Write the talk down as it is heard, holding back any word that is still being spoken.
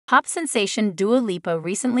Pop sensation Dua Lipa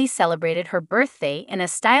recently celebrated her birthday in a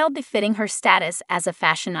style befitting her status as a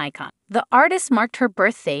fashion icon. The artist marked her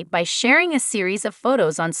birthday by sharing a series of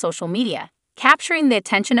photos on social media, capturing the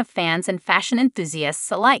attention of fans and fashion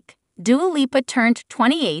enthusiasts alike. Dua Lipa turned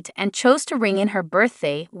 28 and chose to ring in her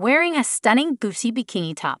birthday wearing a stunning Gucci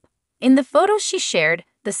bikini top. In the photos she shared,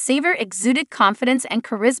 the saver exuded confidence and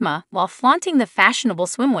charisma while flaunting the fashionable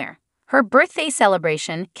swimwear. Her birthday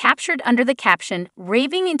celebration, captured under the caption,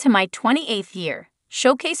 "Raving into my 28th year,"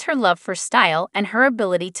 showcased her love for style and her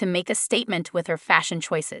ability to make a statement with her fashion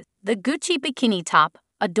choices. The Gucci bikini top,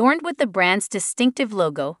 adorned with the brand's distinctive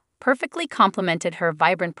logo, perfectly complemented her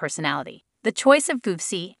vibrant personality. The choice of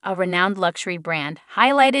Gucci, a renowned luxury brand,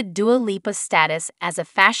 highlighted Dua Lipa's status as a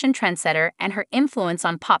fashion trendsetter and her influence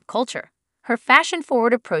on pop culture. Her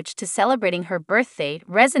fashion-forward approach to celebrating her birthday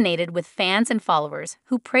resonated with fans and followers,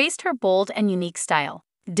 who praised her bold and unique style.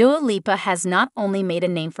 Dua Lipa has not only made a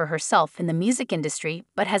name for herself in the music industry,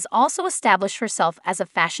 but has also established herself as a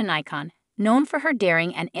fashion icon, known for her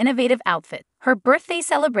daring and innovative outfits. Her birthday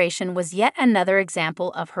celebration was yet another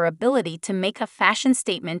example of her ability to make a fashion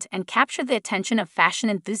statement and capture the attention of fashion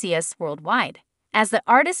enthusiasts worldwide. As the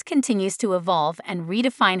artist continues to evolve and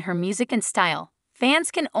redefine her music and style,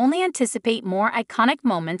 fans can only anticipate more iconic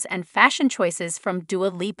moments and fashion choices from Dua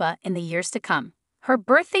Lipa in the years to come. Her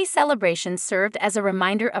birthday celebration served as a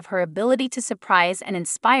reminder of her ability to surprise and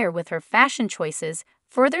inspire with her fashion choices,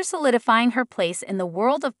 further solidifying her place in the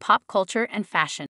world of pop culture and fashion.